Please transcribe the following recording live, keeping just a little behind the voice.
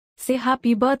Say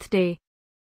happy birthday.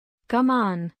 Come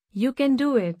on, you can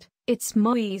do it. It's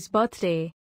Marie's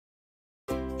birthday.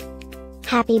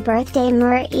 Happy birthday,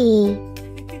 Marie.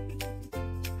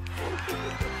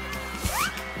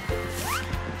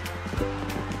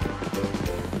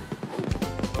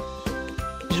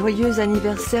 Joyeux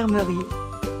anniversaire, Marie.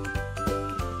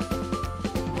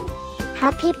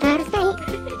 Happy birthday,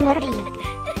 Marie.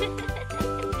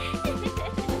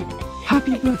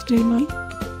 Happy birthday, Marie.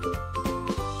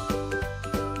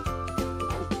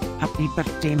 Happy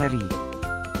birthday, Marie.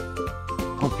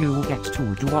 Hope you get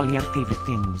to do all your favorite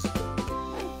things.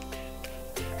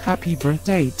 Happy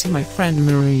birthday to my friend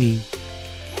Marie.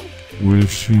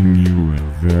 Wishing you a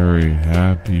very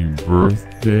happy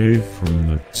birthday from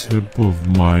the tip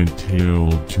of my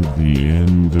tail to the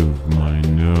end of my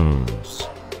nose.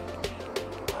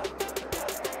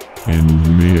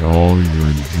 And may all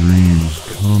your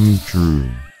dreams come true.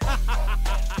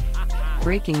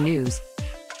 Breaking news.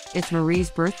 It's Marie's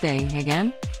birthday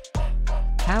again?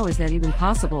 How is that even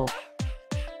possible?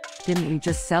 Didn't we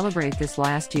just celebrate this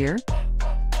last year?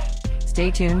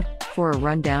 Stay tuned for a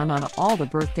rundown on all the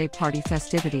birthday party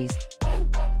festivities.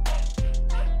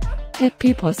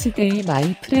 Happy birthday,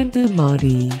 my friend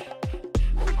Marie.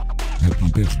 Happy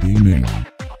birthday, Marie.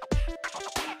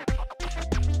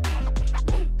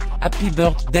 Happy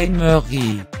birthday,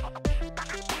 Marie.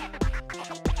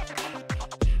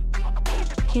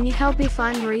 Can you help me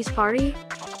find Marie's party?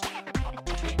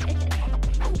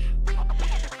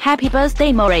 Happy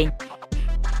birthday, Marie.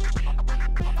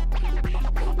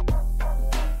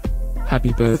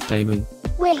 Happy birthday, Marie.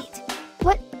 Wait,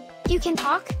 what? You can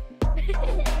talk?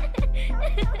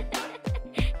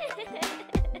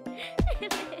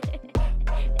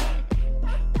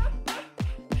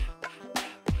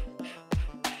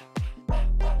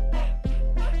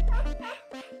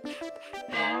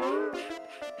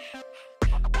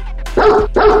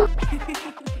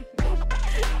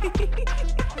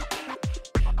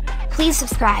 Please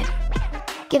subscribe,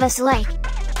 give us a like,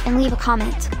 and leave a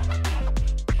comment.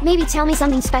 Maybe tell me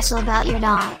something special about your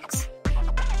dogs.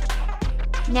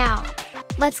 Now,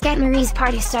 let's get Marie's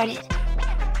party started.